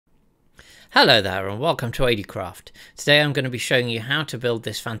Hello there and welcome to ADcraft. Today I'm going to be showing you how to build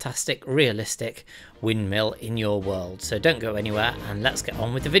this fantastic realistic windmill in your world. So don't go anywhere and let's get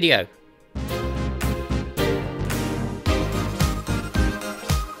on with the video.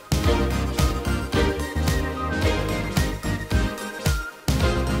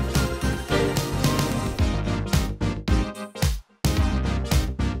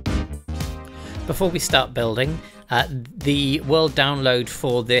 Before we start building, the world download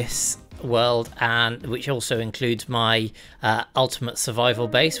for this world, and which also includes my ultimate survival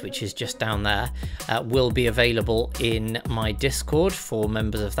base, which is just down there, will be available in my Discord for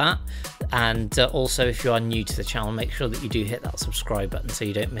members of that. And also, if you are new to the channel, make sure that you do hit that subscribe button so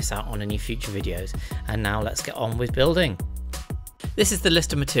you don't miss out on any future videos. And now let's get on with building. This is the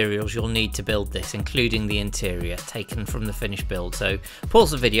list of materials you'll need to build this, including the interior, taken from the finished build. So pause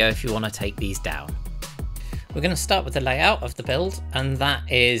the video if you want to take these down. We're going to start with the layout of the build, and that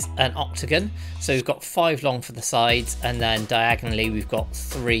is an octagon. So we've got 5 long for the sides, and then diagonally we've got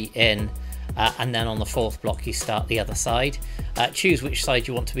 3 in, and then on the 4th block you start the other side. Choose which side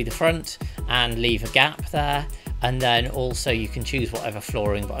you want to be the front and leave a gap there, and then also you can choose whatever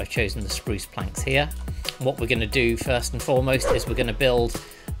flooring, but I've chosen the spruce planks here. What we're going to do first and foremost is we're going to build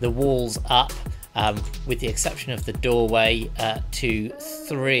the walls up, with the exception of the doorway, to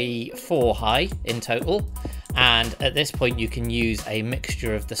 4 high in total. And at this point you can use a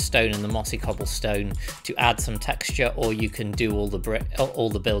mixture of the stone and the mossy cobblestone to add some texture, or you can do all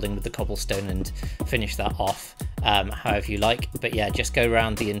the building with the cobblestone and finish that off however you like. But yeah, just go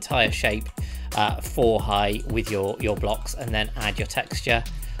around the entire shape 4 high with your blocks and then add your texture.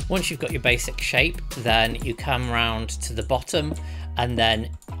 Once you've got your basic shape, then you come round to the bottom, and then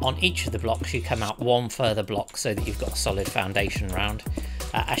on each of the blocks you come out 1 further block so that you've got a solid foundation round.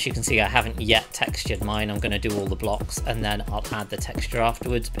 As you can see, I haven't yet textured mine. I'm going to do all the blocks and then I'll add the texture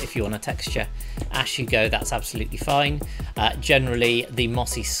afterwards, but if you want to texture as you go, that's absolutely fine. Generally the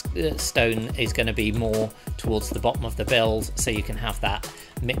mossy stone is going to be more towards the bottom of the build, so you can have that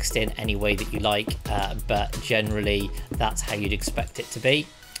mixed in any way that you like, but generally that's how you'd expect it to be.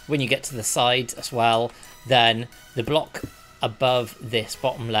 When you get to the sides as well, then the block above this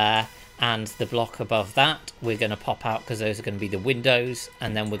bottom layer and the block above that we're going to pop out, because those are going to be the windows,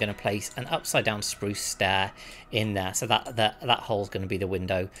 and then we're going to place an upside down spruce stair in there, so that hole is going to be the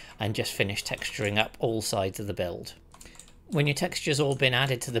window, and just finish texturing up all sides of the build. When your texture's all been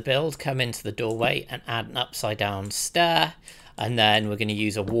added to the build, come into the doorway and add an upside down stair, and then we're going to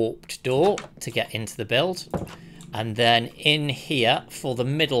use a warped door to get into the build. And then in here for the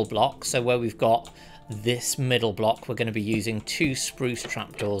middle block, so where we've got this middle block, we're going to be using 2 spruce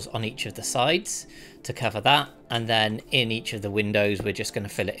trapdoors on each of the sides to cover that, and then in each of the windows we're just going to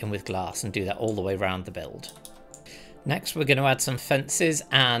fill it in with glass and do that all the way around the build. Next we're going to add some fences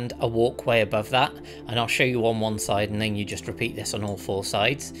and a walkway above that, and I'll show you on one side and then you just repeat this on all 4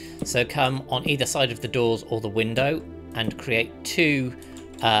 sides. So come on either side of the doors or the window and create 2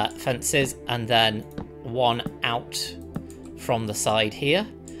 fences, and then 1 out from the side here.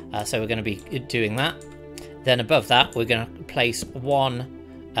 So we're going to be doing that. Then above that we're going to place 1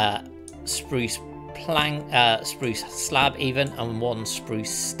 spruce slab even, and 1 spruce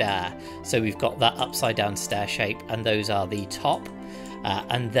stair. So we've got that upside down stair shape, and those are the top.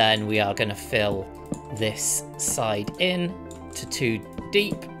 And then we are going to fill this side in to 2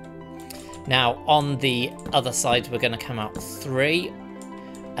 deep. Now on the other sides we're going to come out 3.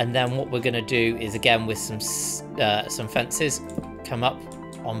 And then what we're going to do is, again with some fences, come up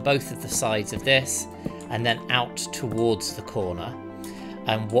on both of the sides of this and then out towards the corner.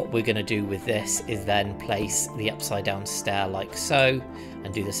 And what we're going to do with this is then place the upside down stair like so,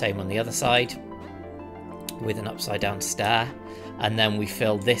 and do the same on the other side with an upside down stair. And then we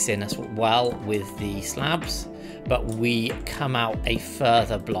fill this in as well with the slabs, but we come out a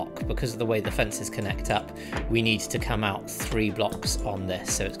further block because of the way the fences connect up. We need to come out 3 blocks on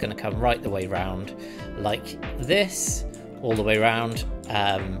this, so it's going to come right the way round like this, all the way around.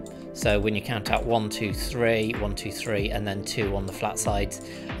 So when you count out 1 2 3, 1 2 3, and then 2 on the flat sides,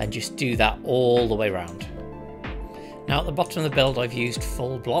 and just do that all the way around. Now at the bottom of the build I've used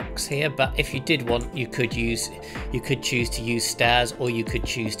full blocks here, but if you did want, you could choose to use stairs, or you could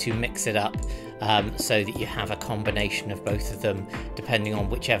choose to mix it up, so that you have a combination of both of them depending on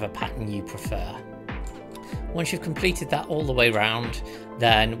whichever pattern you prefer. Once you've completed that all the way around,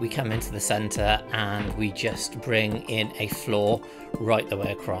 then we come into the center and we just bring in a floor right the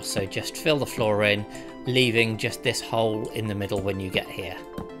way across. So just fill the floor in, leaving just this hole in the middle when you get here.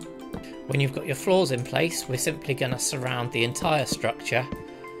 When you've got your floors in place, we're simply going to surround the entire structure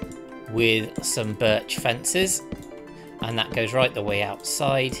with some birch fences, and that goes right the way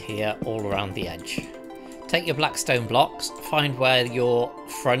outside here, all around the edge. Take your Blackstone blocks, find where your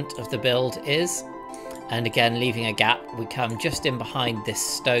front of the build is, and again leaving a gap, we come just in behind this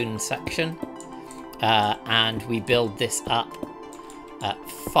stone section, and we build this up at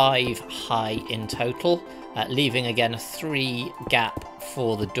 5 high in total, leaving again a 3 gap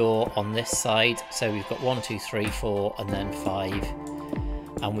for the door on this side. So we've got 1, 2, 3, 4 and then 5,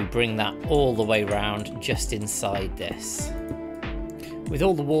 and we bring that all the way round just inside this. With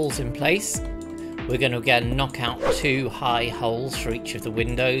all the walls in place, we're going to again knock out 2 high holes for each of the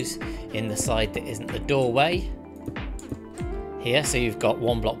windows in the side that isn't the doorway here. So you've got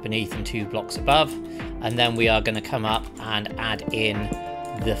 1 block beneath and 2 blocks above, and then we are going to come up and add in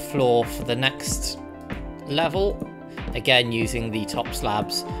the floor for the next level, again using the top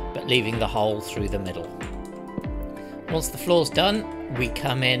slabs but leaving the hole through the middle. Once the floor's done, we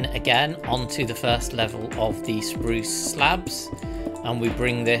come in again onto the first level of the spruce slabs, and we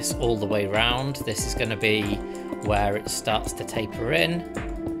bring this all the way round. This is going to be where it starts to taper in,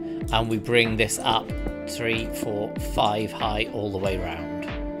 and we bring this up 3, 4, 5 high all the way round.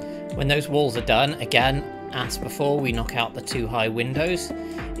 When those walls are done, again, as before, we knock out the 2 high windows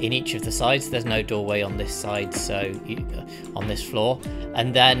in each of the sides. There's no doorway on this side, so on this floor,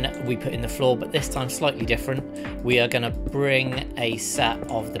 and then we put in the floor, but this time slightly different. We are going to bring a set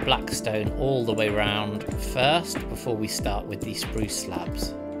of the Blackstone all the way round first before we start with the spruce slabs,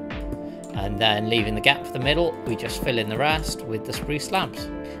 and then leaving the gap for the middle, we just fill in the rest with the spruce slabs.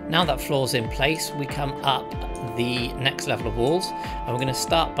 Now that floor's in place, we come up the next level of walls, and we're going to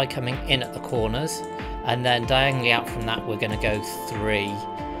start by coming in at the corners, and then diagonally out from that we're going to go 3,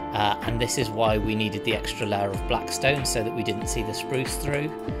 and this is why we needed the extra layer of Blackstone, so that we didn't see the spruce through,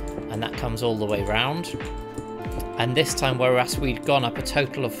 and that comes all the way round. And this time, whereas we'd gone up a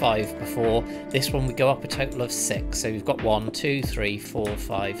total of 5 before, this one we go up a total of 6, so we've got 1, 2, 3, 4,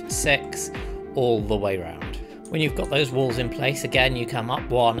 5, 6 all the way round. When you've got those walls in place, again you come up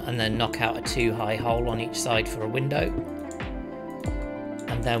 1 and then knock out a 2 high hole on each side for a window.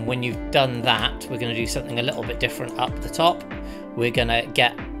 And then when you've done that, we're going to do something a little bit different up the top. We're going to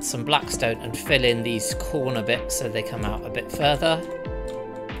get some Blackstone and fill in these corner bits so they come out a bit further.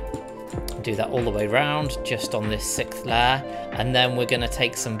 Do that all the way around, just on this 6th layer, and then we're going to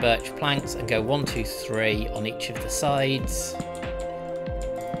take some birch planks and go 1, 2, 3 on each of the sides.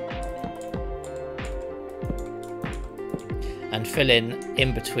 And fill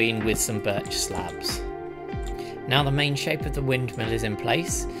in between with some birch slabs. Now the main shape of the windmill is in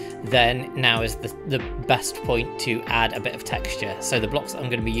place, then now is the best point to add a bit of texture. So the blocks that I'm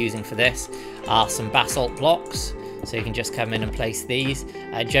going to be using for this are some basalt blocks, so you can just come in and place these,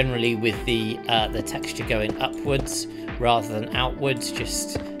 generally with the texture going upwards rather than outwards,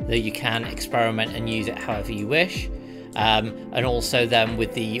 just that you can experiment and use it however you wish. And also then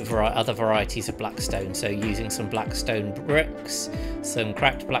with the other varieties of Blackstone, so using some Blackstone bricks, some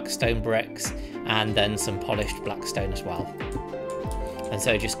cracked Blackstone bricks, and then some polished Blackstone as well. And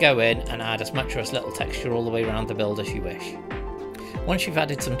so just go in and add as much or as little texture all the way around the build as you wish. Once you've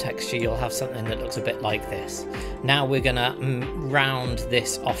added some texture, you'll have something that looks a bit like this. Now we're going to round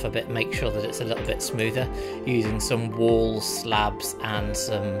this off a bit, make sure that it's a little bit smoother, using some walls, slabs, and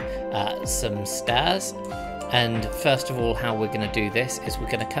some stairs. And first of all, how we're going to do this is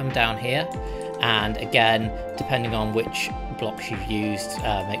we're going to come down here, and again, depending on which blocks you've used,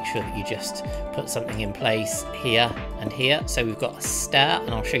 make sure that you just put something in place here and here. So we've got a stair, and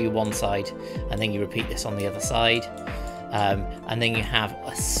I'll show you one side, and then you repeat this on the other side. And then you have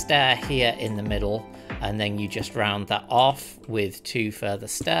a stair here in the middle, and then you just round that off with 2 further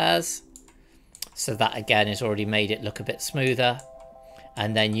stairs. So that again has already made it look a bit smoother.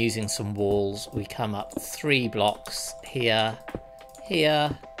 And then using some walls, we come up 3 blocks here,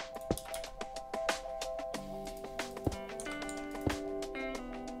 here,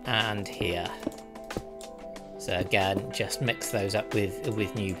 and here. So again, just mix those up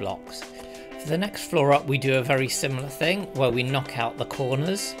with new blocks. For the next floor up, we do a very similar thing where we knock out the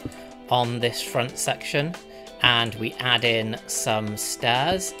corners on this front section, and we add in some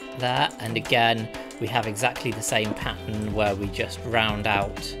stairs there, and again we have exactly the same pattern where we just round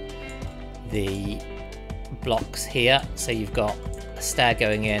out the blocks here. So you've got a stair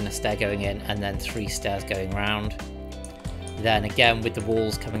going in, a stair going in, and then 3 stairs going round. Then again with the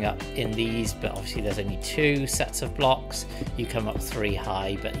walls coming up in these, but obviously there's only 2 sets of blocks, you come up 3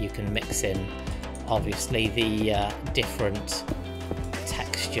 high, but you can mix in obviously the different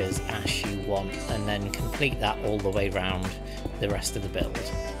textures as you want, and then complete that all the way round the rest of the build.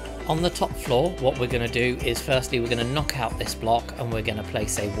 On the top floor, what we're going to do is firstly we're going to knock out this block and we're going to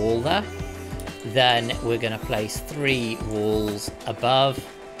place a wall there. Then we're going to place 3 walls above,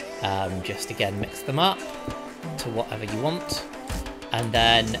 just again mix them up to whatever you want. And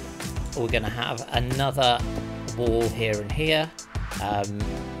then we're going to have another wall here and here,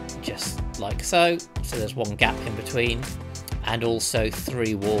 just like so. So there's 1 gap in between, and also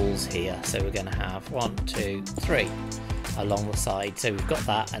 3 walls here. So we're going to have 1, 2, 3 along the side. So we've got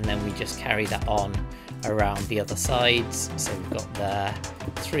that, and then we just carry that on around the other sides. So we've got there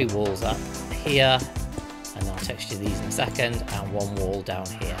 3 walls up here, and I'll texture these in a second, and 1 wall down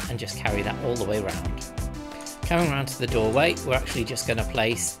here, and just carry that all the way around. Coming around to the doorway, we're actually just going to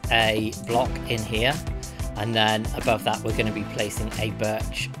place a block in here, and then above that we're going to be placing a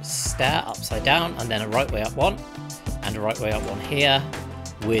birch stair upside down, and then a right way up one, and a right way up one here,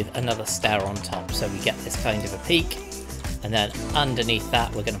 with another stair on top, so we get this kind of a peak. And then underneath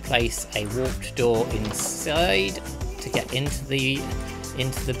that we're going to place a warped door inside to get into the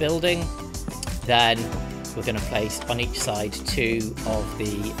building. Then we're going to place on each side 2 of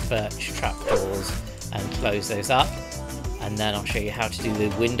the birch trapdoors and close those up. And then I'll show you how to do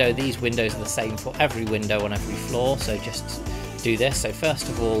the window. These windows are the same for every window on every floor, so just do this. So first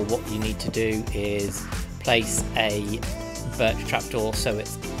of all, what you need to do is place a birch trapdoor so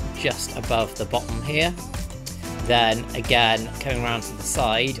it's just above the bottom here. Then again, coming around to the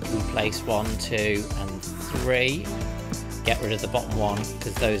side, we place 1, 2 and 3. Get rid of the bottom one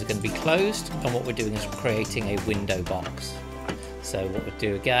because those are going to be closed, and what we're doing is we're creating a window box. So what we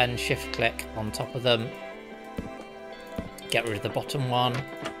do again, shift click on top of them, get rid of the bottom one,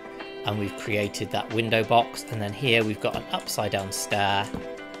 and we've created that window box. And then here we've got an upside down stair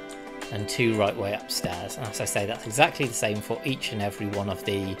and 2 right way upstairs, and as I say, that's exactly the same for each and every one of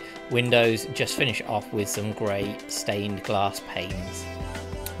the windows. Just finish it off with some grey stained glass panes.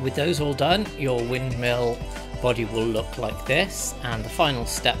 With those all done, your windmill body will look like this, and the final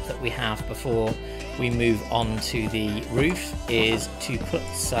step that we have before we move on to the roof is to put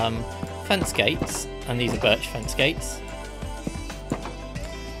some fence gates, and these are birch fence gates,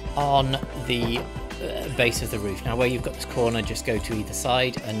 on the base of the roof. Now where you've got this corner, just go to either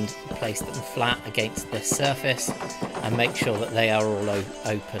side and place them flat against this surface and make sure that they are all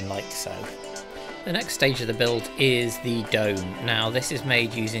open like so. The next stage of the build is the dome. Now this is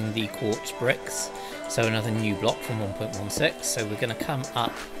made using the quartz bricks, so another new block from 1.16. So we're going to come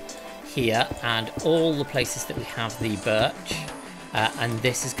up here, and all the places that we have the birch, and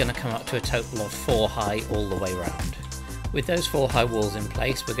this is going to come up to a total of 4 high all the way around. With those 4 high walls in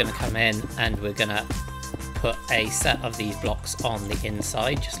place, we're going to come in and we're going to put a set of these blocks on the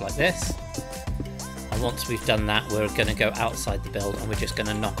inside, just like this. And once we've done that, we're going to go outside the build, and we're just going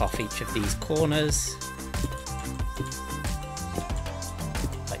to knock off each of these corners,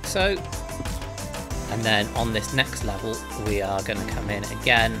 like so. And then on this next level, we are going to come in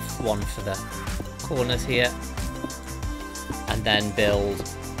again, 1 for the corners here, and then build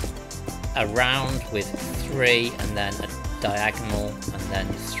around with 3, and then a diagonal, and then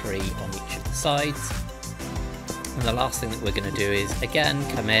 3 on each of the sides. And the last thing that we're going to do is again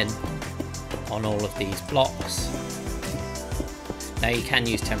come in on all of these blocks. Now you can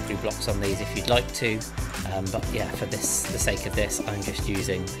use temporary blocks on these if you'd like to, but yeah, for the sake of this, I'm just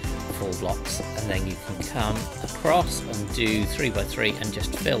using full blocks. And then you can come across and do 3 by 3 and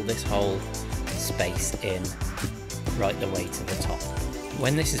just fill this whole space in right the way to the top.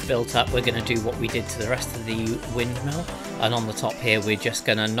 When this is built up, we're going to do what we did to the rest of the windmill, and on the top here we're just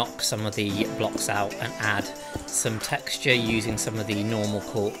going to knock some of the blocks out and add some texture using some of the normal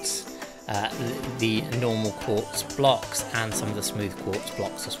quartz blocks and some of the smooth quartz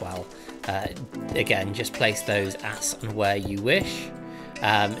blocks as well. Again, just place those as and where you wish,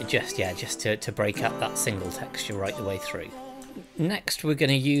 just to break up that single texture right the way through. Next, we're going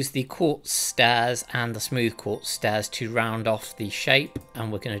to use the quartz stairs and the smooth quartz stairs to round off the shape,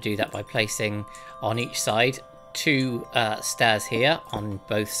 and we're going to do that by placing on each side 2 stairs here on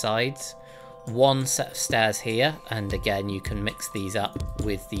both sides, 1 set of stairs here, and again you can mix these up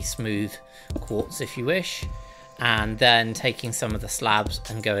with the smooth quartz if you wish, and then taking some of the slabs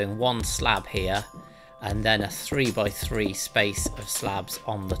and going 1 slab here, and then a 3 by 3 space of slabs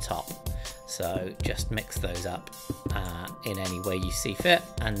on the top. So just mix those up in any way you see fit,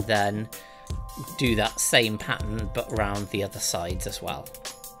 and then do that same pattern but round the other sides as well.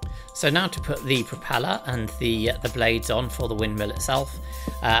 So now to put the propeller and the blades on for the windmill itself,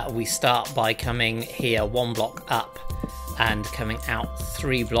 we start by coming here 1 block up and coming out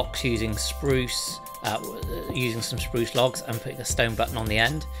 3 blocks using spruce, using some spruce logs and putting a stone button on the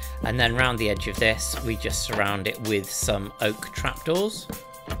end, and then round the edge of this we just surround it with some oak trapdoors.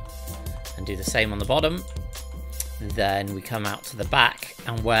 And do the same on the bottom. Then we come out to the back,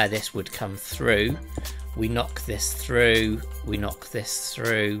 and where this would come through, we knock this through, we knock this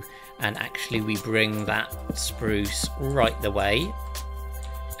through, and actually we bring that spruce right the way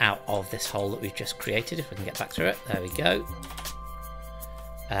out of this hole that we've just created. If we can get back through it, there we go.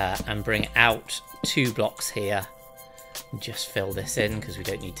 And bring it out 2 blocks here. Just fill this in because we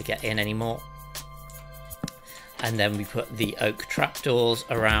don't need to get in anymore. And then we put the oak trapdoors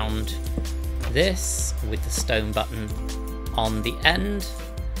around this with the stone button on the end.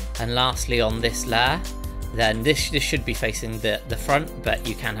 And lastly, on this layer, then this should be facing the front, but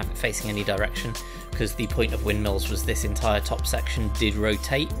you can have it facing any direction because the point of windmills was this entire top section did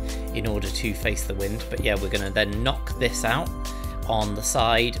rotate in order to face the wind. But yeah, we're going to then knock this out on the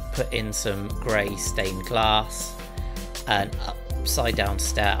side, put in some grey stained glass, an upside down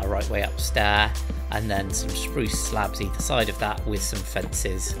stair, a right way up stair, and then some spruce slabs either side of that with some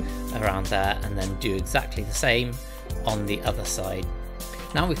fences around there, and then do exactly the same on the other side.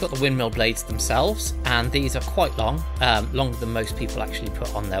 Now we've got the windmill blades themselves, and these are quite long, longer than most people actually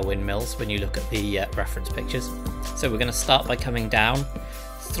put on their windmills when you look at the reference pictures. So we're going to start by coming down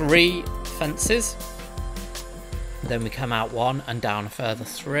 3 fences, then we come out 1 and down a further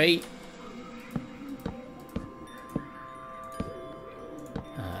 3.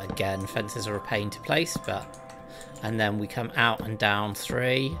 Again, fences are a pain to place, and then we come out and down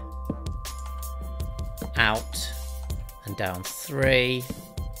 3, out and down 3,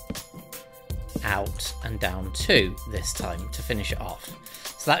 out and down 2 this time to finish it off.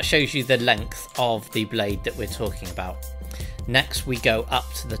 So that shows you the length of the blade that we're talking about. Next we go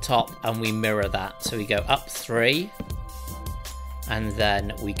up to the top and we mirror that. So we go up 3, and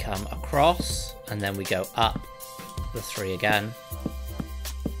then we come across, and then we go up the 3 again.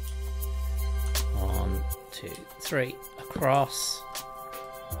 1, 2, 3, across.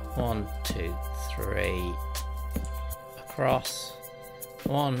 1, 2, 3, across.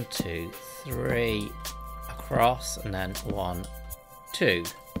 1, 2, 3, across, and then 1, 2,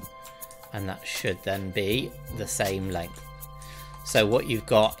 and that should then be the same length. So what you've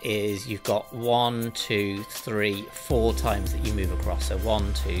got is you've got 1, 2, 3, 4 times that you move across. So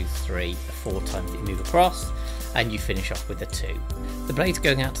 1, 2, 3, 4 times that you move across, and you finish off with a 2. The blades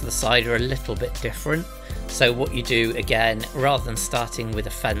going out to the side are a little bit different. So what you do again, rather than starting with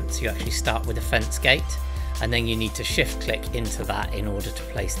a fence, you actually start with a fence gate, and then you need to shift click into that in order to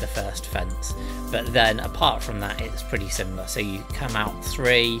place the first fence. But then apart from that, it's pretty similar. So you come out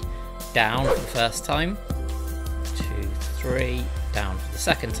 3 down for the first time, 2, 3 down for the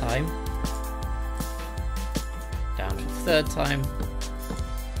second time, down for the third time,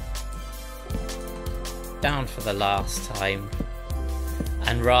 down for the last time.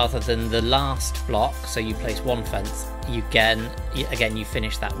 And rather than the last block, so you place 1 fence, you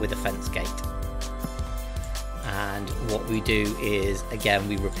finish that with a fence gate. And what we do is, again,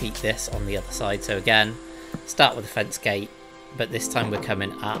 we repeat this on the other side. So again, start with a fence gate, but this time we're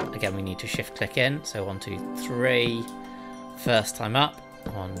coming up. Again, we need to shift click in. So 1, 2, 3, first time up,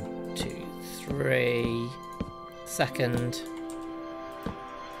 1, 2, 3, second,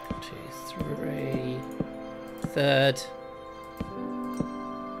 2, 3, third,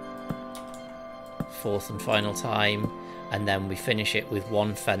 fourth and final time, and then we finish it with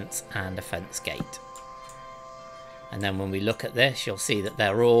 1 fence and a fence gate. And then when we look at this, you'll see that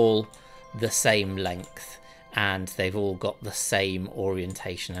they're all the same length and they've all got the same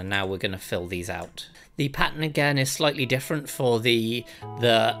orientation. And now we're going to fill these out. The pattern again is slightly different for the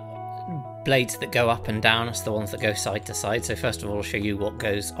blades that go up and down as the ones that go side to side. So first of all, I'll show you what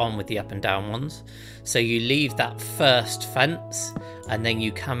goes on with the up and down ones. So you leave that first fence, and then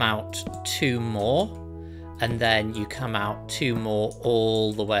you come out 2 more, and then you come out 2 more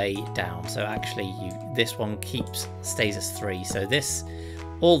all the way down. So actually this one stays as 3. So this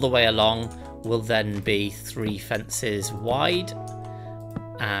all the way along will then be 3 fences wide,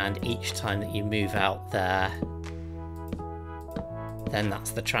 and each time that you move out there, then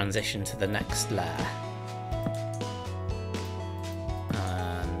that's the transition to the next layer.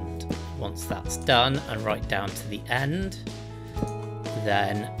 And once that's done and right down to the end,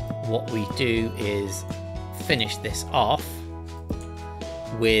 then what we do is finish this off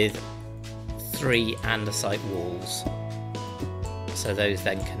with 3 andesite walls. So those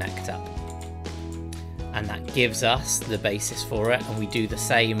then connect up, and that gives us the basis for it. And we do the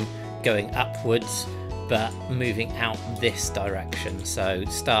same going upwards, but moving out this direction. So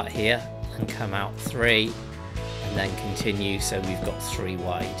start here and come out 3, and then continue, so we've got 3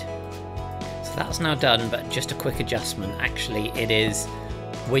 wide. So that's now done, but just a quick adjustment. Actually, it is,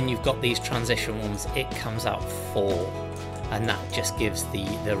 when you've got these transition ones, it comes out 4. and that just gives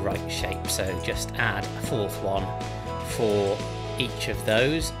the right shape. So just add a fourth one for each of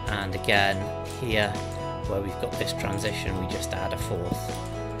those, and again here where we've got this transition, we just add a fourth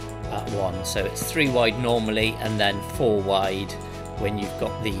one. So it's 3 wide normally, and then 4 wide when you've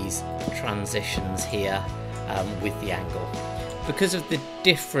got these transitions here with the angle. Because of the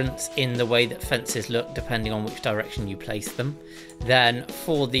difference in the way that fences look depending on which direction you place them, then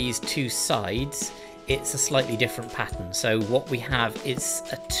for these 2 sides it's a slightly different pattern. So what we have is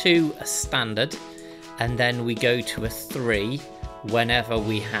a 2 as standard, and then we go to a 3 whenever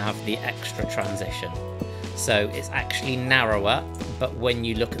we have the extra transition. So it's actually narrower, but when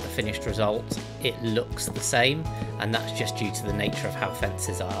you look at the finished result it looks the same, and that's just due to the nature of how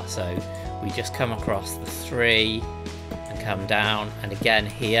fences are. So we just come across the 3 and come down, and again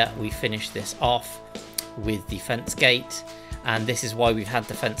here we finish this off with the fence gate. And this is why we've had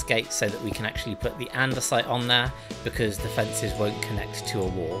the fence gate, so that we can actually put the andesite on there, because the fences won't connect to a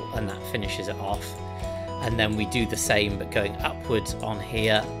wall, and that finishes it off. And then we do the same but going upwards on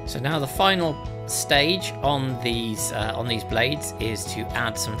here. So now the final stage on these blades is to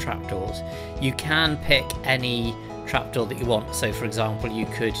add some trapdoors. You can pick any trapdoor that you want. So for example, you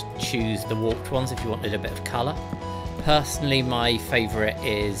could choose the warped ones if you wanted a bit of colour. Personally, my favourite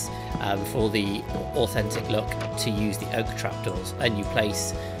is for the authentic look to use the oak trapdoors, and you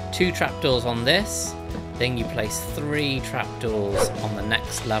place 2 trapdoors on this, then you place 3 trapdoors on the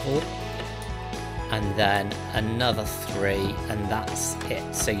next level, and then another 3, and that's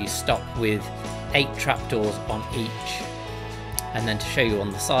it. So you stop with 8 trapdoors on each. And then to show you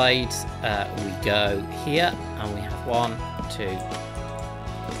on the sides, we go here and we have 1, 2,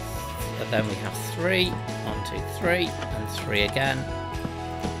 but then we have 3, 1, 2, 3, and 3 again.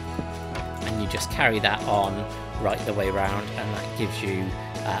 And you just carry that on right the way round, and that gives you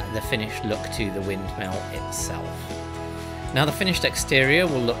the finished look to the windmill itself. Now the finished exterior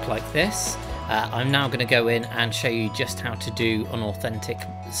will look like this. I'm now going to go in and show you just how to do an authentic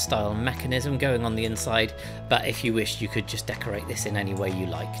style mechanism going on the inside, but if you wished you could just decorate this in any way you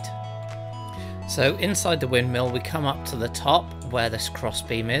liked. So inside the windmill we come up to the top where this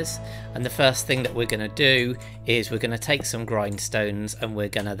crossbeam is, and the first thing that we're going to do is we're going to take some grindstones and we're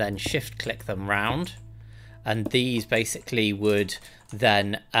going to then shift click them round, and these basically would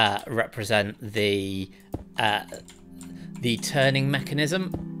then represent the turning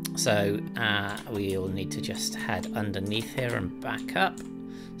mechanism. So we'll need to just head underneath here and back up,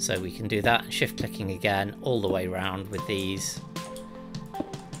 so we can do that, and shift clicking again all the way around with these.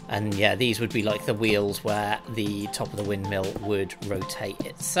 And yeah, these would be like the wheels where the top of the windmill would rotate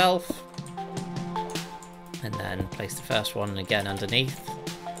itself. And then place the first one again underneath.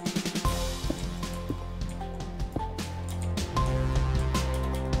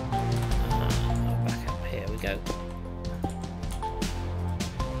 Back up, here we go.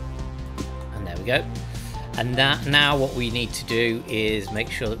 And there we go. And that now what we need to do is make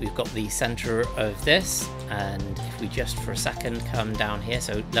sure that we've got the center of this, and if we just for a second come down here,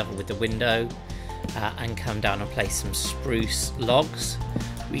 so level with the window, and come down and place some spruce logs,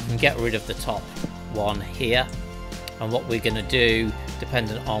 we can get rid of the top one here. And what we're going to do,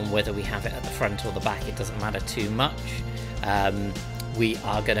 depending on whether we have it at the front or the back, it doesn't matter too much, we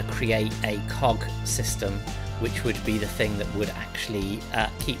are going to create a cog system, which would be the thing that would actually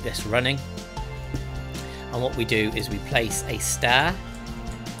keep this running. And what we do is we place a stair,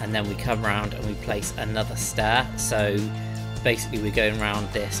 and then we come around and we place another stair. So basically we're going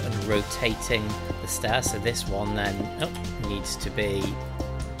around this and rotating the stair. So this one then needs to be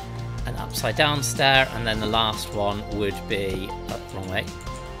an upside down stair, and then the last one would be wrong way,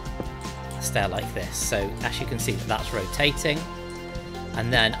 a stair like this. So as you can see, that's rotating.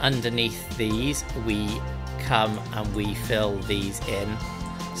 And then underneath these we come and we fill these in,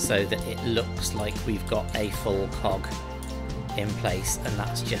 so that it looks like we've got a full cog in place, and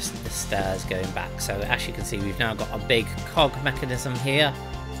that's just the stairs going back. So as you can see, we've now got a big cog mechanism here,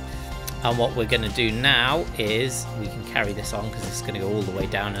 and what we're going to do now is we can carry this on because it's going to go all the way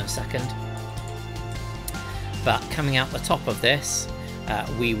down in a second. But coming out the top of this,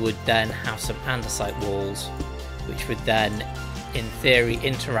 we would then have some andesite walls, which would then in theory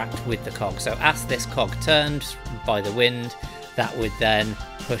interact with the cog. So as this cog turned by the wind, that would then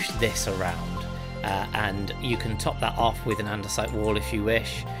push this around, and you can top that off with an andesite wall if you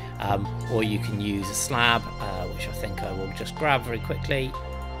wish, or you can use a slab, which I think I will just grab very quickly,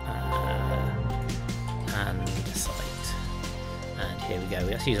 andesite, and here we go.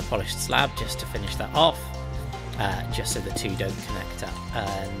 Let's use a polished slab just to finish that off, just so the two don't connect up.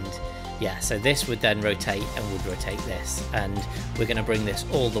 And yeah, so this would then rotate and would rotate this, and we're going to bring this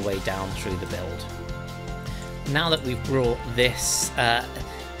all the way down through the build. now that we've brought this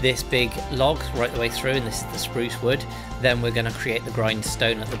this big log right the way through, and this is the spruce wood, then we're going to create the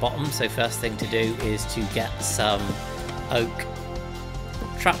grindstone at the bottom. So first thing to do is to get some oak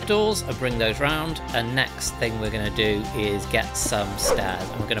trapdoors and bring those round, and next thing we're going to do is get some stairs,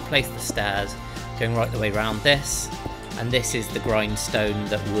 and we're going to place the stairs going right the way around this, and this is the grindstone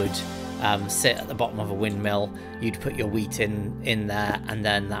that would sit at the bottom of a windmill. You'd put your wheat in there, and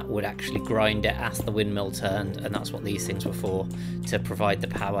then that would actually grind it as the windmill turned, and that's what these things were for, to provide the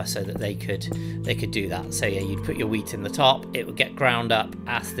power so that they could do that. So yeah, you'd put your wheat in the top, it would get ground up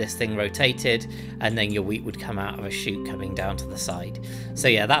as this thing rotated, and then your wheat would come out of a chute coming down to the side. So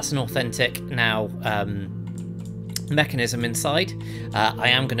yeah, that's an authentic now mechanism inside. I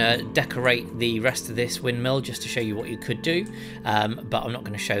am going to decorate the rest of this windmill just to show you what you could do, but I'm not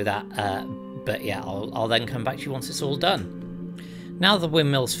going to show that, but yeah, I'll then come back to you once it's all done. Now the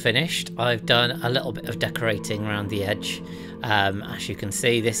windmill's finished, I've done a little bit of decorating around the edge. As you can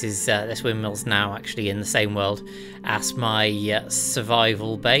see, this windmill's now actually in the same world as my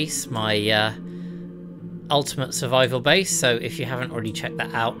survival base, my ultimate survival base. So if you haven't already checked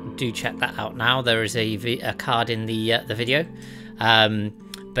that out, do check that out now. There is a card in the video.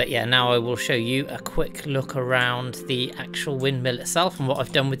 But yeah, now I will show you a quick look around the actual windmill itself and what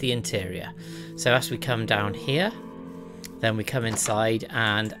I've done with the interior. So as we come down here, then we come inside,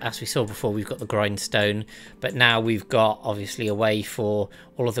 and as we saw before, we've got the grindstone, but now we've got obviously a way for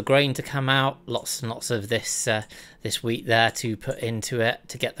all of the grain to come out, lots and lots of this this wheat there to put into it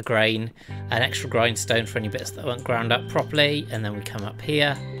to get the grain, an extra grindstone for any bits that weren't ground up properly. And then we come up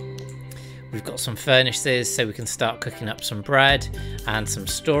here, we've got some furnaces so we can start cooking up some bread, and some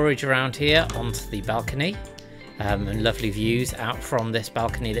storage around here onto the balcony, and lovely views out from this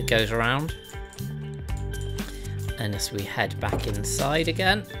balcony that goes around. And as we head back inside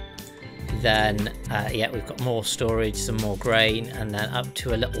again, then yeah, we've got more storage, some more grain, and then up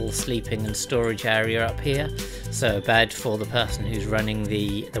to a little sleeping and storage area up here, so a bed for the person who's running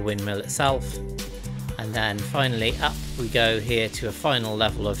the windmill itself. And then finally up we go here to a final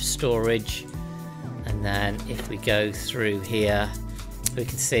level of storage, and then if we go through here, we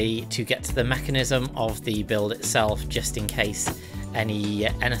can see to get to the mechanism of the build itself, just in case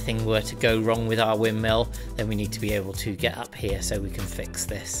anything were to go wrong with our windmill, then we need to be able to get up here so we can fix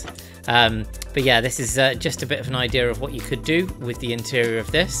this. But yeah, this is just a bit of an idea of what you could do with the interior of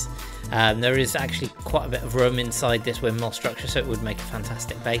this. There is actually quite a bit of room inside this windmill structure, so it would make a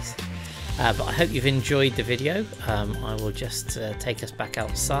fantastic base. But I hope you've enjoyed the video. I will just take us back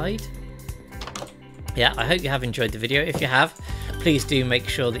outside. Yeah, I hope you have enjoyed the video. If you have, please do make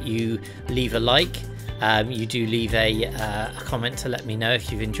sure that you leave a like. You do leave a comment to let me know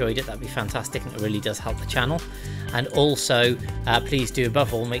if you've enjoyed it. That'd be fantastic, and it really does help the channel. And also please do,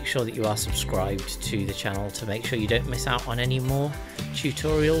 above all, make sure that you are subscribed to the channel to make sure you don't miss out on any more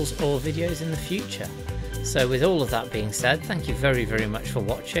tutorials or videos in the future. So with all of that being said, thank you very much for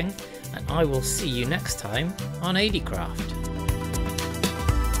watching, and I will see you next time on ADcraft.